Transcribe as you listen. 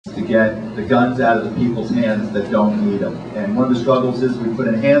to get the guns out of the people's hands that don't need them. And one of the struggles is we put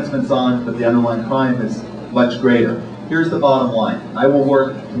enhancements on, but the underlying crime is much greater. Here's the bottom line. I will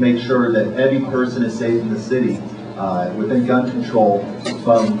work to make sure that every person is safe in the city within gun control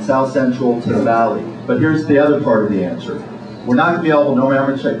from South Central to the Valley. But here's the other part of the answer. We're not going to be able, no matter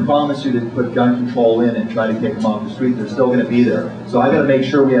how much I promise you to put gun control in and try to kick them off the street, they're still going to be there. So I've got to make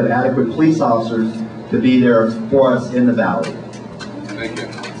sure we have adequate police officers to be there for us in the Valley. Thank you.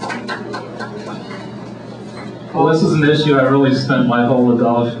 Well, this is an issue I really spent my whole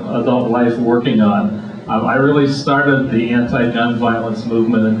adult life working on. I really started the anti-gun violence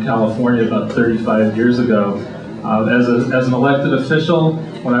movement in California about 35 years ago. As an elected official,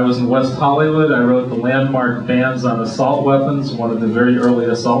 when I was in West Hollywood, I wrote the landmark bans on assault weapons, one of the very early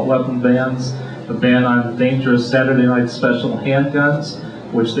assault weapon bans, the ban on dangerous Saturday night special handguns,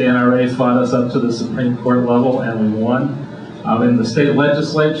 which the NRA fought us up to the Supreme Court level, and we won. In the state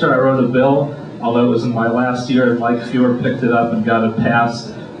legislature, I wrote a bill, although it was in my last year, and Mike Fewer picked it up and got it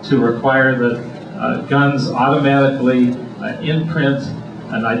passed, to require that guns automatically imprint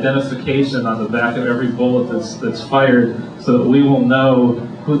an identification on the back of every bullet that's fired, so that we will know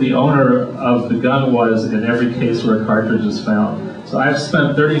who the owner of the gun was in every case where a cartridge is found. So I've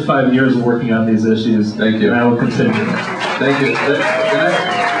spent 35 years working on these issues. Thank you. And I will continue. Thank you.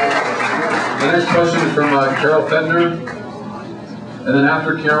 The next question is from Carol Fedner. And then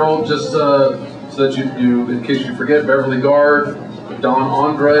after Carol, just so that you, in case you forget, Beverly Gard, Don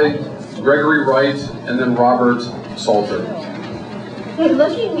Andre, Gregory Wright, and then Robert Salter. Hey,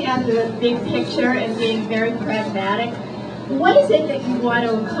 looking at the big picture and being very pragmatic, what is it that you want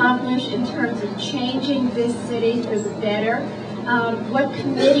to accomplish in terms of changing this city for the better? What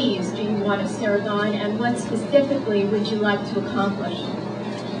committees do you want to serve on, and what specifically would you like to accomplish?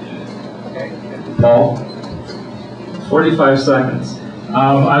 Paul? 45 seconds.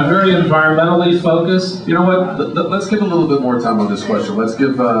 I'm very environmentally focused. You know what? Let's give a little bit more time on this question. Let's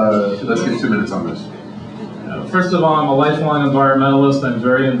give 2 minutes on this. First of all, I'm a lifelong environmentalist. I'm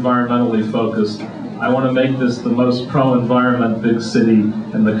very environmentally focused. I want to make this the most pro-environment big city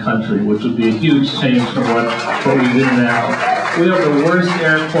in the country, which would be a huge change from what we do now. We have the worst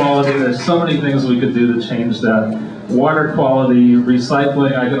air quality. There's so many things we could do to change that. Water quality,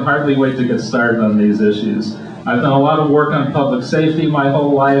 recycling, I can hardly wait to get started on these issues. I've done a lot of work on public safety my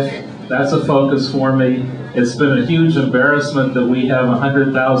whole life. That's a focus for me. It's been a huge embarrassment that we have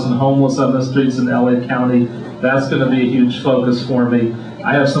 100,000 homeless on the streets in LA County. That's going to be a huge focus for me.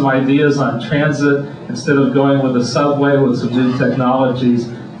 I have some ideas on transit. Instead of going with a subway with some new technologies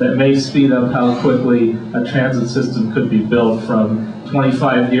that may speed up how quickly a transit system could be built, from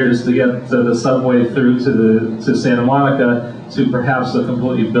 25 years to get the subway through to Santa Monica to perhaps a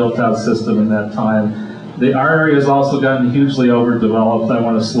completely built-out system in that time. Our area has also gotten hugely overdeveloped. I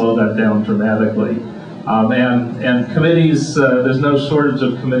want to slow that down dramatically. And committees, there's no shortage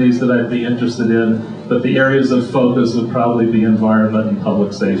of committees that I'd be interested in, but the areas of focus would probably be environment and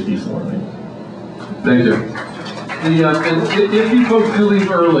public safety for me. Thank you. And if you folks do leave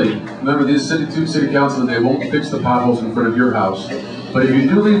early, remember these two city councilmen, they won't fix the potholes in front of your house. But if you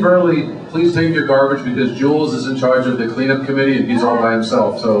do leave early, please take your garbage, because Jules is in charge of the cleanup committee and he's all by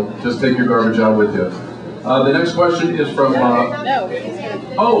himself. So just take your garbage out with you. The next question is from...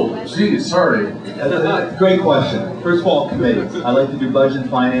 oh, geez, sorry. Great question. First of all, committees. I like to do budget,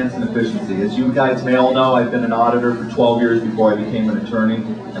 finance, and efficiency. As you guys may all know, I've been an auditor for 12 years before I became an attorney,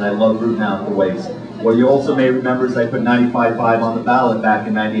 and I love rooting out the waste. What you also may remember is I put 95.5 on the ballot back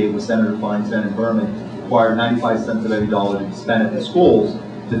in '98 with Senator Feinstein and Berman, required 95 cents of every dollar to be spent at the schools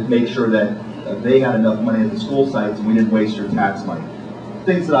to make sure that they had enough money at the school sites and we didn't waste your tax money.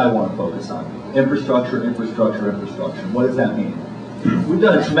 Things that I want to focus on. Infrastructure, infrastructure, infrastructure. What does that mean? We've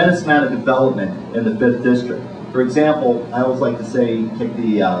done a tremendous amount of development in the 5th District. For example, I always like to say, take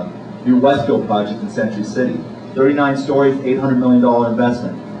the new Westfield project in Century City. 39 stories, $800 million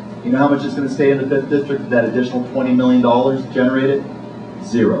investment. You know how much is going to stay in the 5th District for that additional $20 million generated?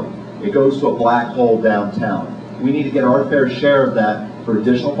 Zero. It goes to a black hole downtown. We need to get our fair share of that for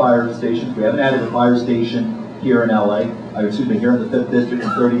additional fire stations. We haven't added a fire station here in LA, here in the 5th District in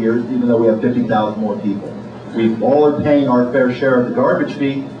 30 years, even though we have 50,000 more people. We all are paying our fair share of the garbage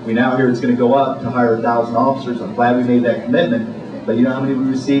fee. We now hear it's going to go up to hire 1,000 officers. I'm glad we made that commitment. But you know how many we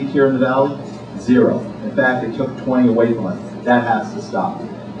received here in the Valley? Zero. In fact, they took 20 away from us. That has to stop.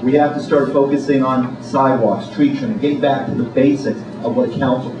 We have to start focusing on sidewalks, tree trimming, getting back to the basics of what a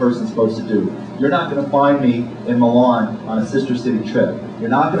council person's supposed to do. You're not going to find me in Milan on a sister city trip. You're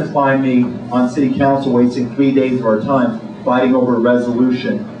not going to find me on city council wasting 3 days of our time fighting over a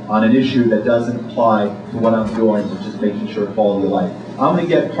resolution on an issue that doesn't apply to what I'm doing, which is making sure quality of life. I'm going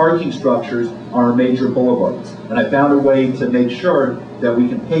to get parking structures on our major boulevards. And I found a way to make sure that we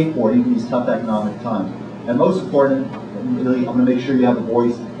can pay for it even in these tough economic times. And most importantly, I'm going to make sure you have a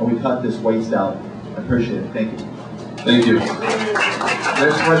voice and we cut this waste out. I appreciate it. Thank you. Thank you.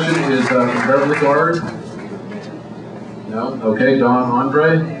 Next question is from Beverly Guard. No? Okay, Don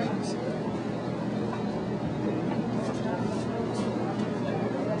Andre.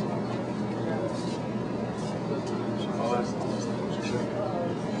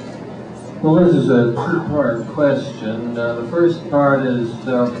 Well, this is a two-part question. The first part is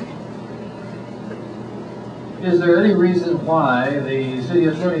there any reason why the city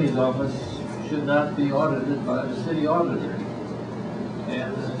attorney's office should not be audited by the city auditor?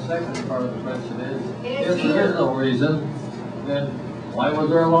 And the second part of the question is, if there is no reason, then why was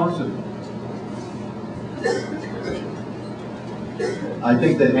there a lawsuit? I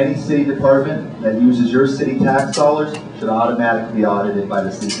think that any city department that uses your city tax dollars should automatically be audited by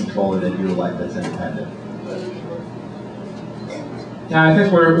the city controller that you elect that's independent. Yeah, I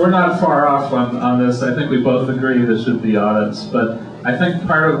think we're not far off on this. I think we both agree there should be audits, but I think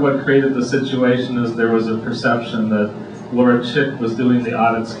part of what created the situation is there was a perception that Laura Chick was doing the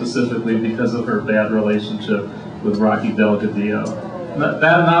audit specifically because of her bad relationship with Rocky Delgadillo.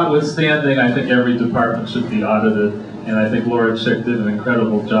 That notwithstanding, I think every department should be audited, and I think Laura Chick did an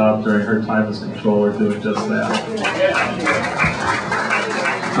incredible job during her time as controller doing just that.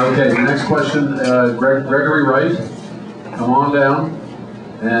 Okay, the next question, Gregory Wright. Come on down,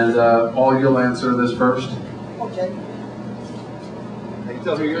 and Paul, you'll answer this first. Okay. I can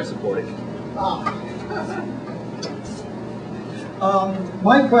tell who you're supporting.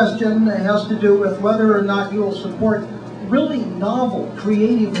 My question has to do with whether or not you will support really novel,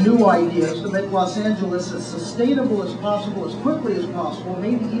 creative, new ideas to make Los Angeles as sustainable as possible, as quickly as possible,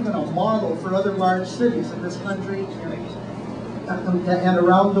 maybe even a model for other large cities in this country and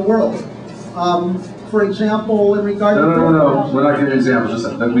around the world. For example, in regard to... No, we're not giving examples,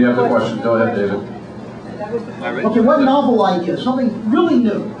 just we have the question. Go ahead, David. Okay, what novel idea? Something really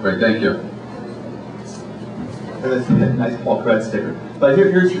new. Great, thank you. That's a nice Paul Koretz sticker. But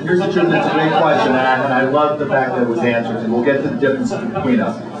here's the truth. It's a great question, and I love the fact that it was answered. And we'll get to the difference between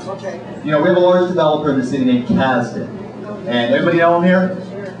us. Okay. You know, we have a large developer in the city named Kasdan. And everybody know him here?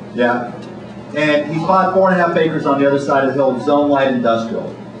 Yeah. And he's bought 4.5 acres on the other side of the hill, zone light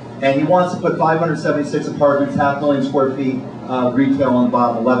industrial. And he wants to put 576 apartments, 500,000 square feet retail on the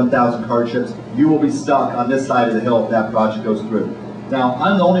bottom, 11,000 car chips. You will be stuck on this side of the hill if that project goes through. Now,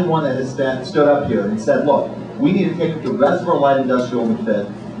 I'm the only one that has stood up here and said, look, we need to take the rest of our light industrial in the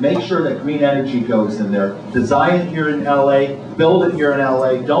 5th, make sure that green energy goes in there, design it here in LA, build it here in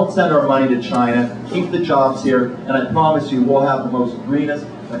LA, don't send our money to China, keep the jobs here, and I promise you we'll have the most greenest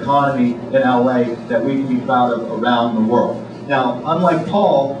economy in LA that we can be proud of around the world. Now, unlike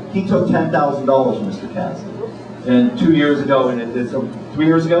Paul, he took $10,000 from Mr. Kasdan. And 2 years ago, and it's 3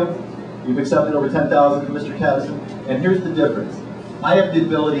 years ago, you've accepted over $10,000 from Mr. Kasdan. And here's the difference. I have the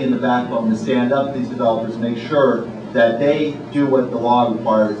ability and the backbone to stand up to these developers and make sure that they do what the law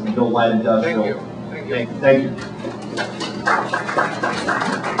requires and build light industrial. Thank you. Thank you.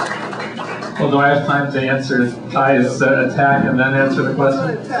 Well, do I have time to answer Ty's attack and then answer the question?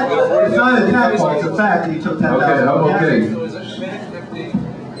 It's not an attack, Paul. It's a fact that he took $10,000. Okay.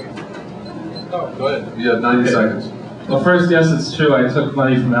 Go ahead. You have 90 seconds. Well, first, yes, it's true. I took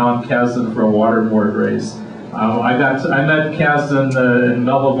money from Alan Kasdan for a water board race. I met Kasdan in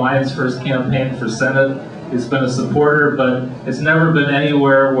Melba Lyons' first campaign for Senate. He's been a supporter, but it's never been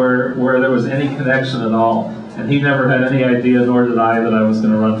anywhere where there was any connection at all. And he never had any idea, nor did I, that I was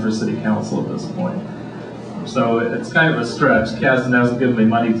going to run for city council at this point. So it's kind of a stretch. Kasdan hasn't given me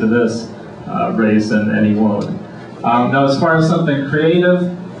money to this race, and he won't. Now, as far as something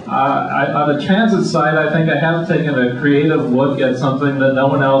creative, on the transit side, I think I have taken a creative look at something that no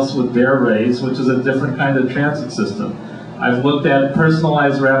one else would dare raise, which is a different kind of transit system. I've looked at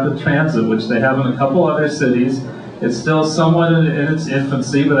personalized rapid transit, which they have in a couple other cities. It's still somewhat in its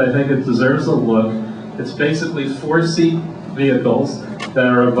infancy, but I think it deserves a look. It's basically 4-seat vehicles that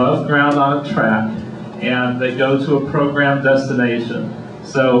are above ground on a track, and they go to a programmed destination.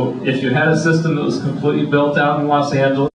 So if you had a system that was completely built out in Los Angeles,